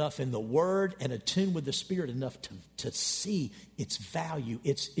knowledgeable enough in the Word and attuned with the Spirit enough to see its value.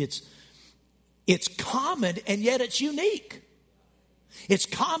 It's common, and yet it's unique. It's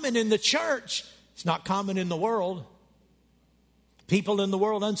common in the church. It's not common in the world. People in the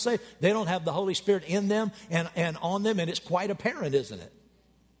world unsaved, they don't have the Holy Spirit in them and on them, and it's quite apparent, isn't it?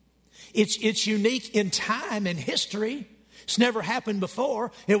 It's unique in time and history. It's never happened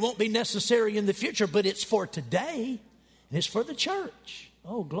before. It won't be necessary in the future, but it's for today, and it's for the church.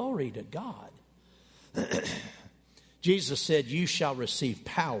 Oh, glory to God. Jesus said, "You shall receive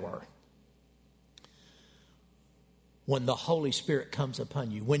power when the Holy Spirit comes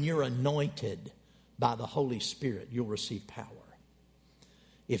upon you." When you're anointed by the Holy Spirit, you'll receive power.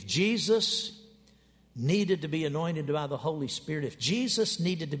 If Jesus needed to be anointed by the Holy Spirit, if Jesus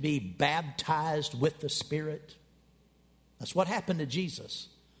needed to be baptized with the Spirit, that's what happened to Jesus.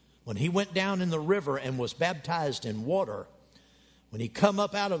 When he went down in the river and was baptized in water, when he come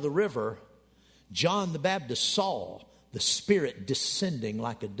up out of the river, John the Baptist saw the Spirit descending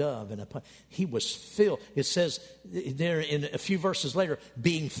like a dove, and he was filled. It says there in a few verses later,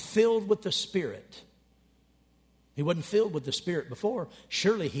 being filled with the Spirit. He wasn't filled with the Spirit before.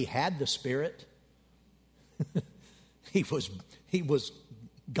 Surely he had the Spirit. He was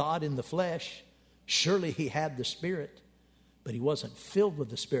God in the flesh. Surely he had the Spirit, but he wasn't filled with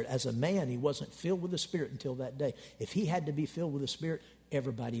the Spirit. As a man, he wasn't filled with the Spirit until that day. If he had to be filled with the Spirit,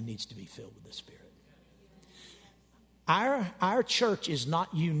 everybody needs to be filled with the Spirit. Our church is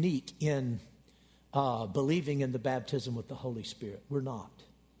not unique in believing in the baptism with the Holy Spirit. We're not.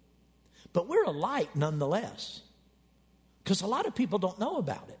 But we're a light nonetheless. Because a lot of people don't know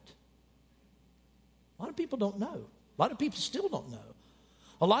about it. A lot of people don't know. A lot of people still don't know.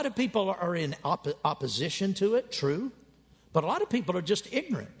 A lot of people are in opposition to it, true. But a lot of people are just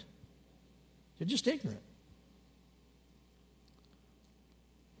ignorant. They're just ignorant.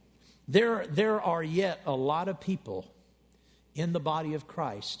 There are yet a lot of people in the body of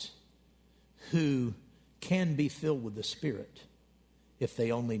Christ who can be filled with the Spirit if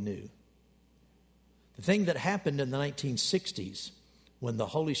they only knew. The thing that happened in the 1960s when the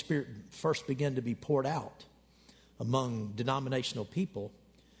Holy Spirit first began to be poured out among denominational people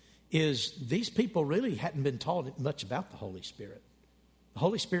is these people really hadn't been taught much about the Holy Spirit. The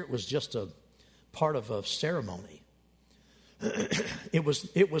Holy Spirit was just a part of a ceremony. It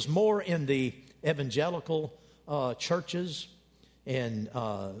was more in the evangelical churches and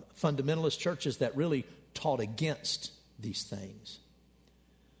fundamentalist churches that really taught against these things.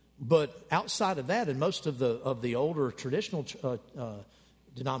 But outside of that, and most of the older traditional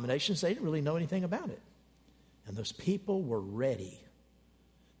denominations, they didn't really know anything about it. And those people were ready.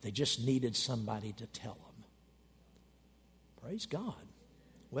 They just needed somebody to tell them. Praise God.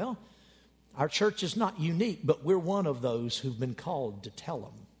 Well, our church is not unique, but we're one of those who've been called to tell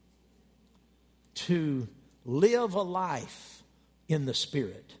them. To live a life in the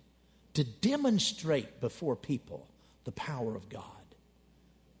Spirit. To demonstrate before people the power of God.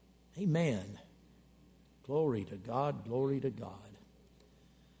 Amen. Glory to God, glory to God.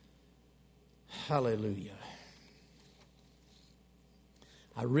 Hallelujah.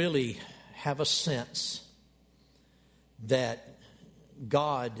 I really have a sense that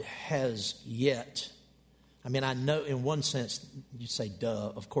God has yet, I know in one sense, you say,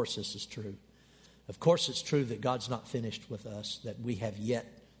 duh, of course this is true. Of course it's true that God's not finished with us, that we have yet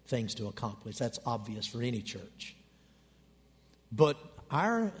things to accomplish. That's obvious for any church. But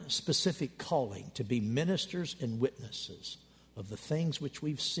our specific calling to be ministers and witnesses of the things which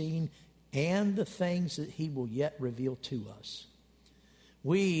we've seen and the things that He will yet reveal to us.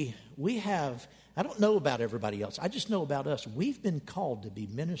 We have, I don't know about everybody else. I just know about us. We've been called to be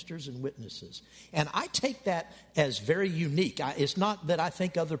ministers and witnesses. And I take that as very unique. It's not that I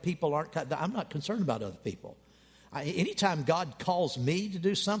think other people aren't, I'm not concerned about other people. Anytime God calls me to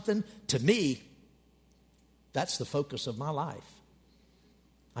do something, to me, that's the focus of my life.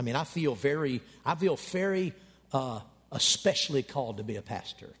 I feel very especially called to be a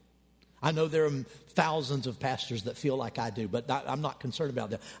pastor. I know there are thousands of pastors that feel like I do, but I'm not concerned about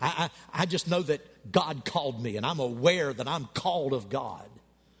that. I just know that God called me, and I'm aware that I'm called of God.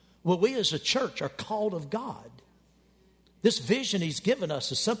 Well, we as a church are called of God. This vision He's given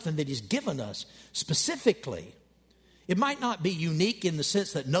us is something that He's given us specifically. It might not be unique in the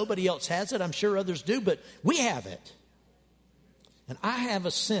sense that nobody else has it. I'm sure others do, but we have it. And I have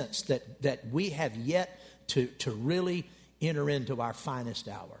a sense that we have yet to really enter into our finest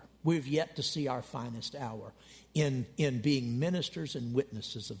hour. We've yet to see our finest hour in being ministers and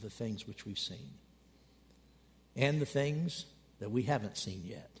witnesses of the things which we've seen. And the things that we haven't seen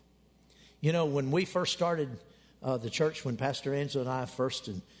yet. When we first started the church when Pastor Angela and I first,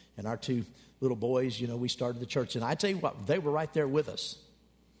 and our two little boys, we started the church. And I tell you what, they were right there with us.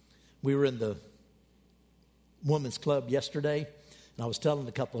 We were in the women's club yesterday, and I was telling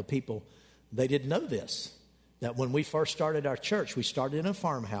a couple of people, they didn't know this, that when we first started our church, we started in a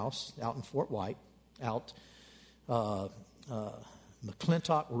farmhouse out in Fort White,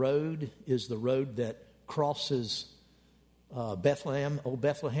 McClintock Road is the road that crosses Bethlehem, Old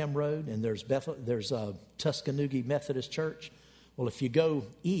Bethlehem Road, and there's Tuscanoogie Methodist Church. Well, if you go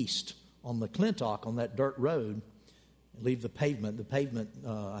east on McClintock on that dirt road, leave the pavement,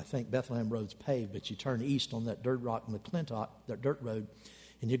 I think Bethlehem Road's paved, but you turn east on that dirt road,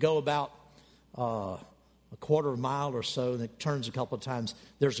 and you go about a quarter of a mile or so, and it turns a couple of times.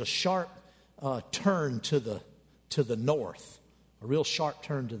 There's a sharp turn to the north, a real sharp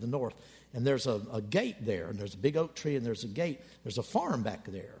turn to the north. And there's a gate there, and there's a big oak tree, and there's a gate. There's a farm back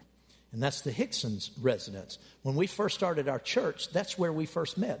there, and that's the Hickson's residence. When we first started our church, that's where we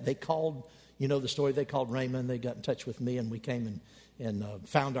first met. They called, the story, they called Raymond. They got in touch with me, and we came and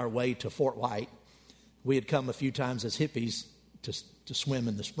found our way to Fort White. We had come a few times as hippies to swim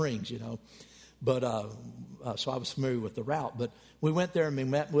in the springs, But so I was familiar with the route. But we went there, and we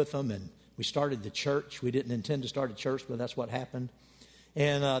met with them, and we started the church. We didn't intend to start a church, but that's what happened.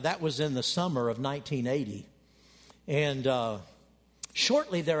 And that was in the summer of 1980. And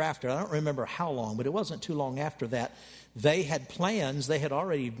shortly thereafter, I don't remember how long, but it wasn't too long after that, they had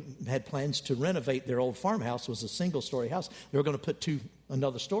already had plans to renovate their old farmhouse. It was a single-story house. They were going to put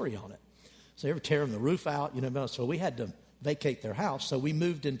another story on it. So they were tearing the roof out, so we had to vacate their house. So we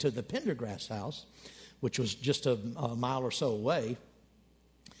moved into the Pendergrass house, which was just a mile or so away.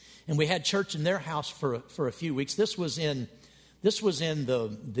 And we had church in their house for a few weeks. This was in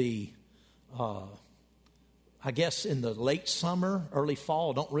the I guess in the late summer, early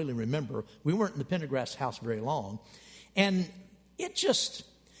fall. I don't really remember. We weren't in the Pendergrass house very long. And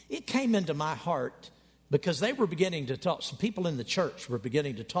it came into my heart because they were beginning to talk. Some people in the church were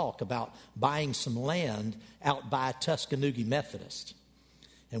beginning to talk about buying some land out by Tuscanoogie Methodist.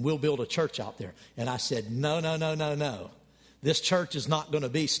 And we'll build a church out there. And I said, no. This church is not going to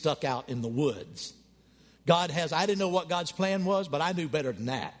be stuck out in the woods. I didn't know what God's plan was, but I knew better than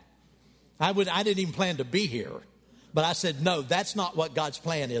that. I didn't even plan to be here. But I said, no, that's not what God's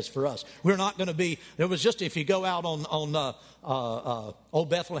plan is for us. We're not going to be, it was just if you go out on Old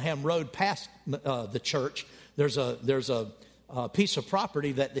Bethlehem Road past the church, there's a piece of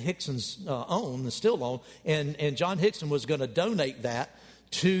property that the Hicksons own and still own. And John Hickson was going to donate that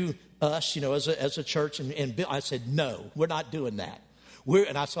to us, as a church. And I said, no, we're not doing that.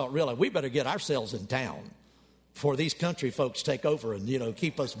 And I thought, really, we better get ourselves in town before these country folks take over and,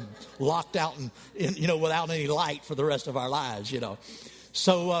 keep us locked out and without any light for the rest of our lives,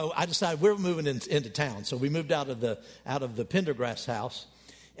 So I decided we're moving into town. So we moved out of the Pendergrass house,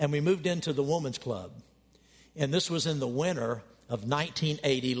 and we moved into the women's club. And this was in the winter of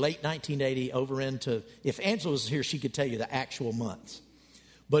 1980, late 1980, over into, if Angela was here, she could tell you the actual months.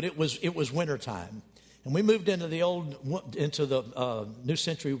 But it was wintertime. And we moved into the New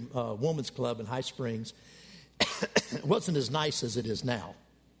Century Women's Club in High Springs. It wasn't as nice as it is now.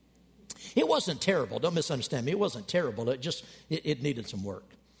 It wasn't terrible. Don't misunderstand me. It wasn't terrible. It needed some work.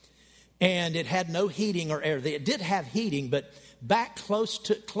 And it had no heating or air. It did have heating, but back close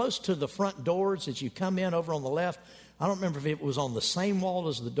to the front doors as you come in over on the left, I don't remember if it was on the same wall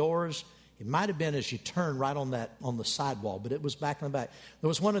as the doors. It might have been as you turn right on the sidewall, but it was back in the back. There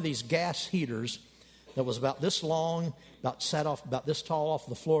was one of these gas heaters that was about this long, about this tall off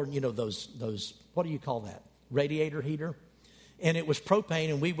the floor, and those what do you call that? Radiator heater. And it was propane,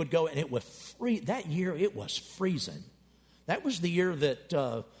 and we would go, and it was that year it was freezing. That was the year that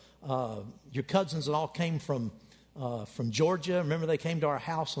your cousins and all came from Georgia. Remember, they came to our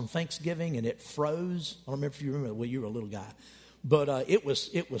house on Thanksgiving, and it froze. I don't remember if you remember. Well, you were a little guy, but it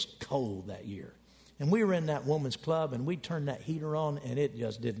was cold that year. And we were in that women's club, and we turned that heater on, and it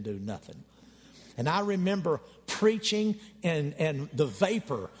just didn't do nothing. And I remember preaching and the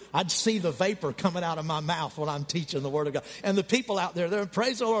vapor. I'd see the vapor coming out of my mouth when I'm teaching the Word of God. And the people out there, they're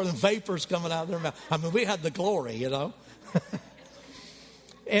praise the Lord, and vapors coming out of their mouth. I mean, we had the glory,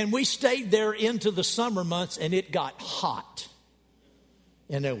 And we stayed there into the summer months, and it got hot.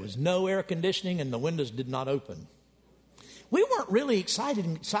 And there was no air conditioning, and the windows did not open. We weren't really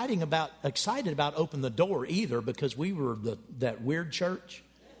excited about opening the door either, because we were that weird church.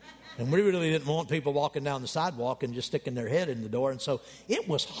 And we really didn't want people walking down the sidewalk and just sticking their head in the door. And so it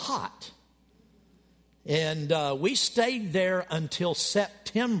was hot. And we stayed there until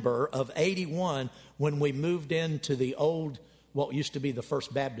September of 81 when we moved into the old, what used to be the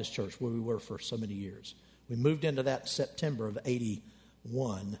First Baptist Church where we were for so many years. We moved into that September of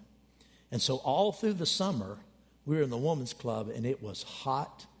 81. And so all through the summer, we were in the women's club, and it was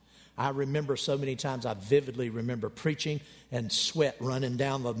hot. I remember so many times, I vividly remember preaching and sweat running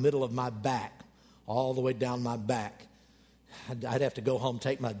down the middle of my back, all the way down my back. I'd have to go home,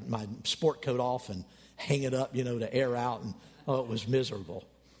 take my sport coat off and hang it up, to air out. And it was miserable.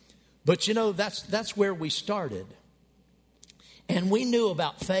 But, that's where we started. And we knew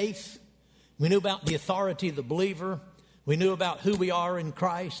about faith. We knew about the authority of the believer. We knew about who we are in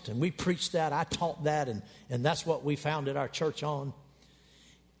Christ. And we preached that. I taught that. And that's what we founded our church on.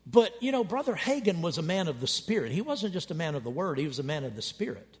 But, Brother Hagin was a man of the Spirit. He wasn't just a man of the Word. He was a man of the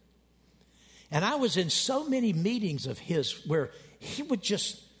Spirit. And I was in so many meetings of his where he would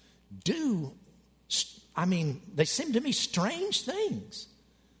just do, they seemed to me strange things.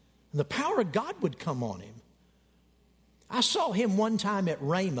 And the power of God would come on him. I saw him one time at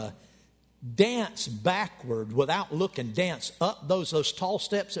Rhema dance backward without looking, dance up those tall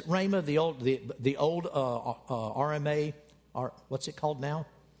steps at Rhema, the old RMA, what's it called now?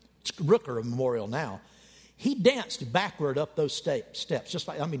 It's Rooker Memorial now. He danced backward up those steps, just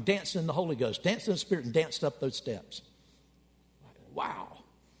like, dancing in the Holy Ghost, danced in the Spirit and danced up those steps. Wow.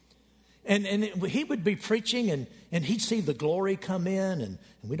 And he would be preaching and he'd see the glory come in and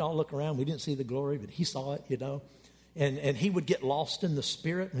we'd all look around. We didn't see the glory, but he saw it, And he would get lost in the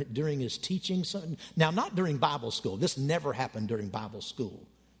Spirit during his teaching. Now, not during Bible school. This never happened during Bible school,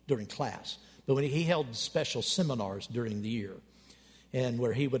 during class. But when he held special seminars during the year and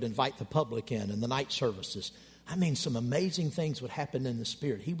where he would invite the public in and the night services. Some amazing things would happen in the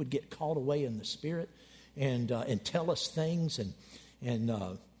Spirit. He would get caught away in the Spirit and tell us things.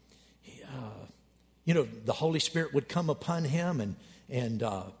 The Holy Spirit would come upon him and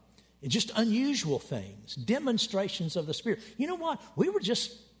just unusual things, demonstrations of the Spirit. You know what? We were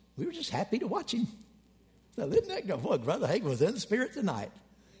just happy to watch him. So didn't that go? Boy, Brother Hagin was in the Spirit tonight.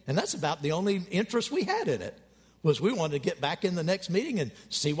 And that's about the only interest we had in it, was we wanted to get back in the next meeting and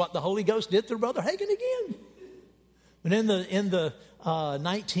see what the Holy Ghost did through Brother Hagin again. But in the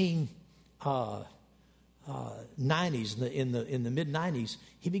 1990s, in the mid-90s,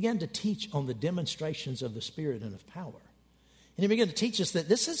 he began to teach on the demonstrations of the Spirit and of power. And he began to teach us that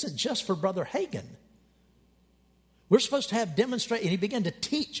this isn't just for Brother Hagin. We're supposed to have demonstrate, and he began to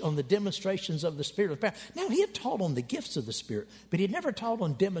teach on the demonstrations of the Spirit and power. Now, he had taught on the gifts of the Spirit, but he had never taught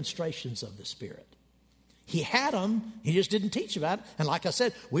on demonstrations of the Spirit. He had them, he just didn't teach about it. And like I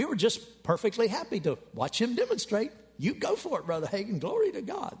said, we were just perfectly happy to watch him demonstrate. You go for it, Brother Hagin. Glory to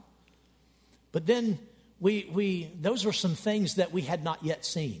God. But then those were some things that we had not yet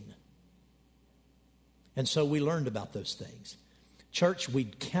seen. And so we learned about those things. Church, we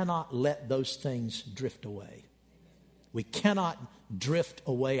cannot let those things drift away. We cannot drift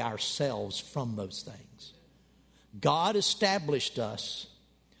away ourselves from those things. God established us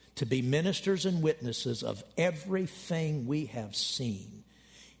to be ministers and witnesses of everything we have seen.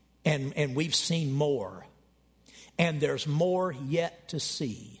 And we've seen more. And there's more yet to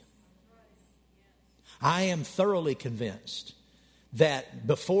see. I am thoroughly convinced that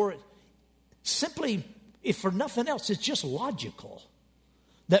if for nothing else, it's just logical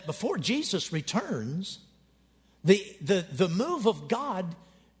that before Jesus returns, the move of God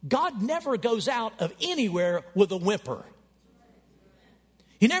never goes out of anywhere with a whimper.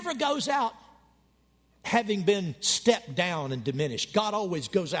 He never goes out having been stepped down and diminished. God always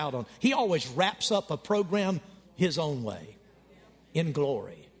goes out he always wraps up a program his own way, in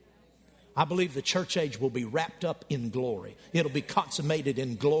glory. I believe the church age will be wrapped up in glory. It'll be consummated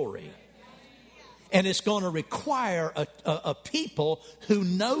in glory. And it's going to require a people who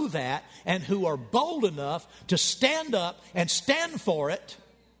know that and who are bold enough to stand up and stand for it.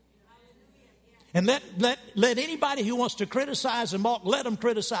 And let anybody who wants to criticize and mock, let them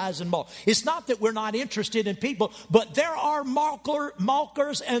criticize and mock. It's not that we're not interested in people, but there are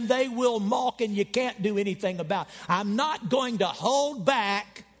mockers and they will mock and you can't do anything about it. I'm not going to hold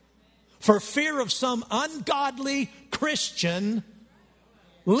back for fear of some ungodly Christian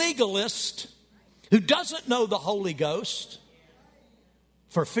legalist who doesn't know the Holy Ghost,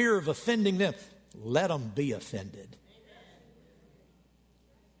 for fear of offending them. Let them be offended.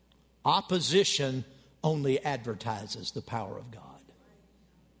 Opposition only advertises the power of God.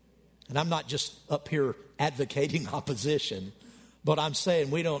 And I'm not just up here advocating opposition, but I'm saying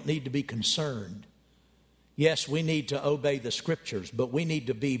we don't need to be concerned. Yes, we need to obey the Scriptures, but we need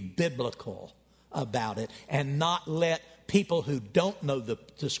to be biblical about it and not let people who don't know the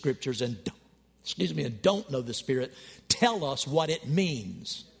Scriptures and don't know the Spirit tell us what it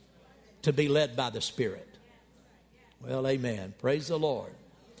means to be led by the Spirit. Well, amen. Praise the Lord.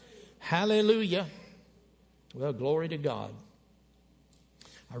 Hallelujah. Well, glory to God.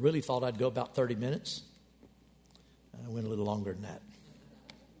 I really thought I'd go about 30 minutes. I went a little longer than that.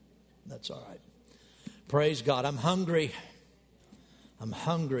 That's all right. Praise God. I'm hungry. I'm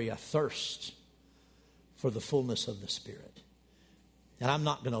hungry. I thirst for the fullness of the Spirit. And I'm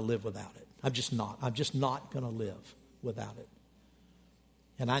not going to live without it. I'm just not. I'm just not going to live without it.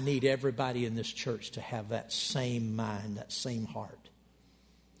 And I need everybody in this church to have that same mind, that same heart.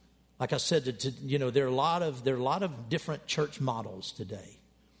 Like I said, there are a lot of different church models today.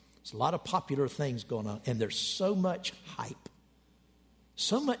 There's a lot of popular things going on, and there's so much hype.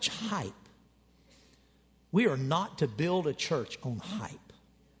 So much hype. We are not to build a church on hype,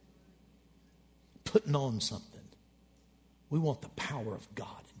 putting on something. We want the power of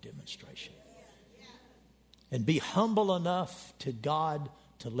God in demonstration. And be humble enough to God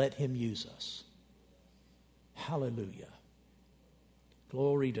to let Him use us. Hallelujah.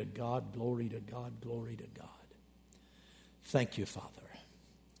 Glory to God, glory to God, glory to God. Thank you, Father.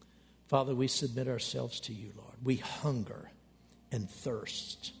 Father, we submit ourselves to you, Lord. We hunger and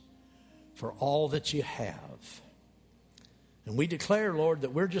thirst for all that you have. And we declare, Lord,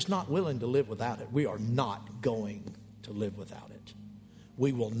 that we're just not willing to live without it. We are not going to live without it.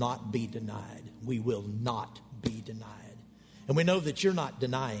 We will not be denied. We will not be denied. And we know that you're not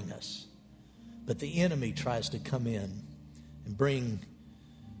denying us. But the enemy tries to come in and bring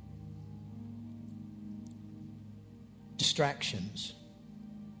distractions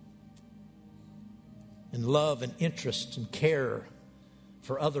and love and interest and care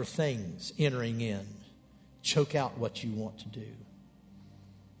for other things entering in. Choke out what you want to do.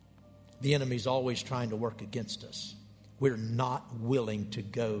 The enemy's always trying to work against us. We're not willing to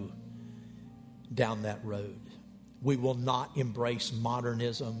go down that road. We will not embrace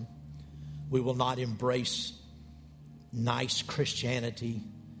modernism. We will not embrace nice Christianity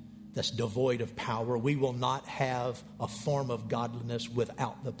that's devoid of power. We will not have a form of godliness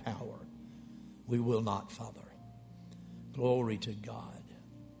without the power. We will not, Father. Glory to God.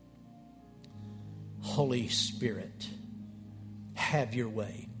 Holy Spirit, have your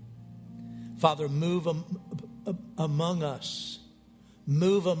way. Father, move among us.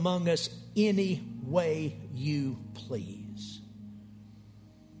 Move among us any way you please.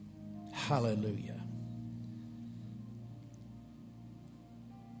 Hallelujah.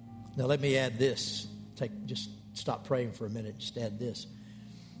 Now let me add this. Just stop praying for a minute. Just add this.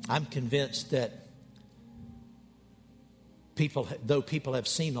 I'm convinced that though people have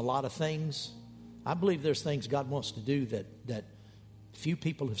seen a lot of things, I believe there's things God wants to do that few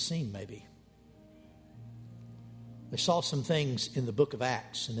people have seen maybe. They saw some things in the book of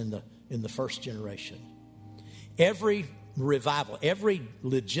Acts and in the first generation. Every revival, every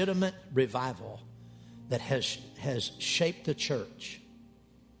legitimate revival that has shaped the church,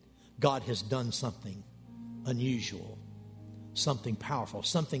 God has done something unusual, something powerful,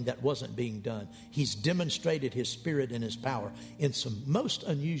 something that wasn't being done. He's demonstrated His Spirit and His power in some most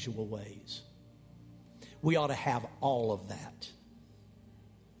unusual ways. We ought to have all of that.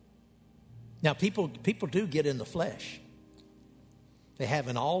 Now, people do get in the flesh. They have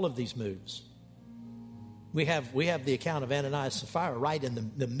in all of these moves. We have the account of Ananias and Sapphira right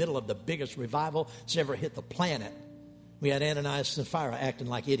in the middle of the biggest revival that's ever hit the planet. We had Ananias and Sapphira acting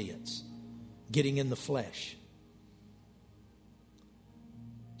like idiots, getting in the flesh.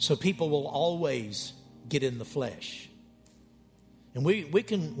 So people will always get in the flesh. And we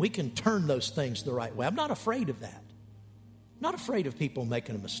can turn those things the right way. I'm not afraid of that. I'm not afraid of people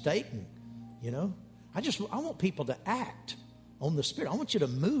making a mistake. And, I want people to act on the Spirit. I want you to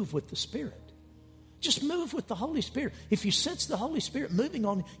move with the Spirit. Just move with the Holy Spirit. If you sense the Holy Spirit moving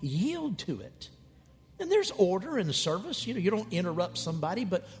on, yield to it. And there's order in the service. You don't interrupt somebody,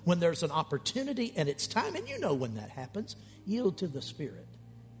 but when there's an opportunity and it's time, and when that happens, yield to the Spirit.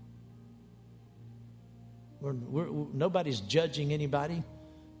 Nobody's judging anybody.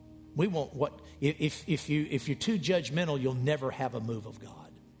 We want if you're too judgmental, you'll never have a move of God.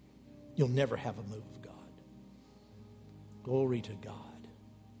 You'll never have a move of God. Glory to God.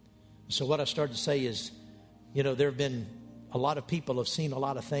 So what I started to say is, there have been a lot of people have seen a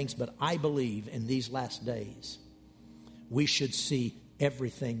lot of things, but I believe in these last days, we should see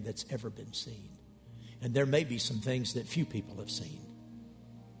everything that's ever been seen. And there may be some things that few people have seen.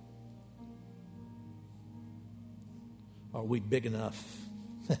 Are we big enough?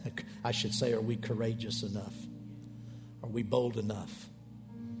 I should say, are we courageous enough? Are we bold enough?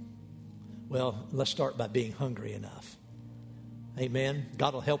 Well, let's start by being hungry enough. Amen.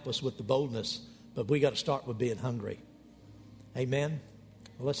 God will help us with the boldness, but we got to start with being hungry. Amen.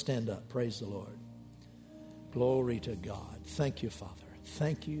 Well, let's stand up. Praise the Lord. Glory to God. Thank you, Father.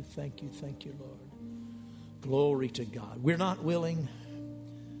 Thank you, thank you, thank you, Lord. Glory to God. We're not willing.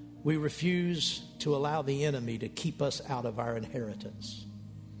 We refuse to allow the enemy to keep us out of our inheritance.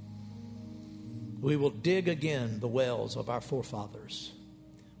 We will dig again the wells of our forefathers.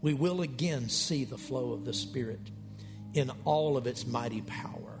 We will again see the flow of the Spirit in all of its mighty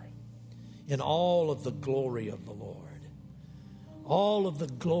power, in all of the glory of the Lord, all of the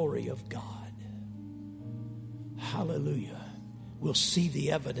glory of God. Hallelujah. We'll see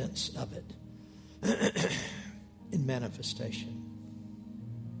the evidence of it in manifestation.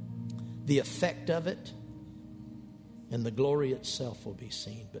 The effect of it and the glory itself will be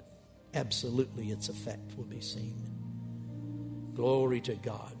seen, but absolutely its effect will be seen. Glory to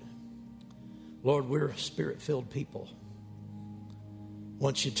God. Lord, we're a Spirit-filled people.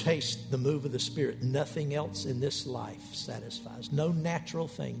 Once you taste the move of the Spirit, nothing else in this life satisfies. No natural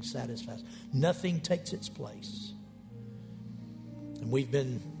thing satisfies. Nothing takes its place.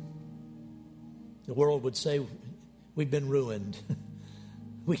 And the world would say, we've been ruined.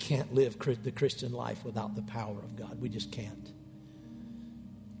 We can't live the Christian life without the power of God. We just can't.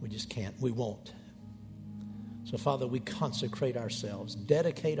 We just can't. We won't. So, Father, we consecrate ourselves,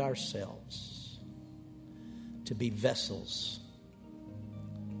 dedicate ourselves to be vessels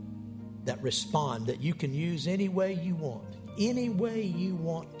that respond, that you can use any way you want. Any way you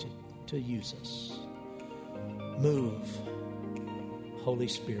want to use us. Move. Holy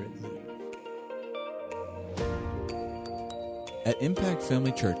Spirit, move. At Impact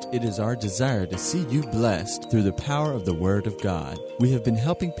Family Church, it is our desire to see you blessed through the power of the Word of God. We have been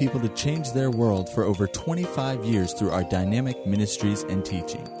helping people to change their world for over 25 years through our dynamic ministries and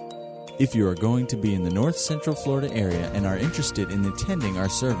teaching. If you are going to be in the North Central Florida area and are interested in attending our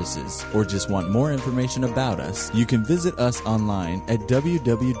services or just want more information about us, you can visit us online at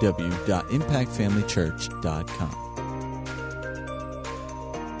www.impactfamilychurch.com.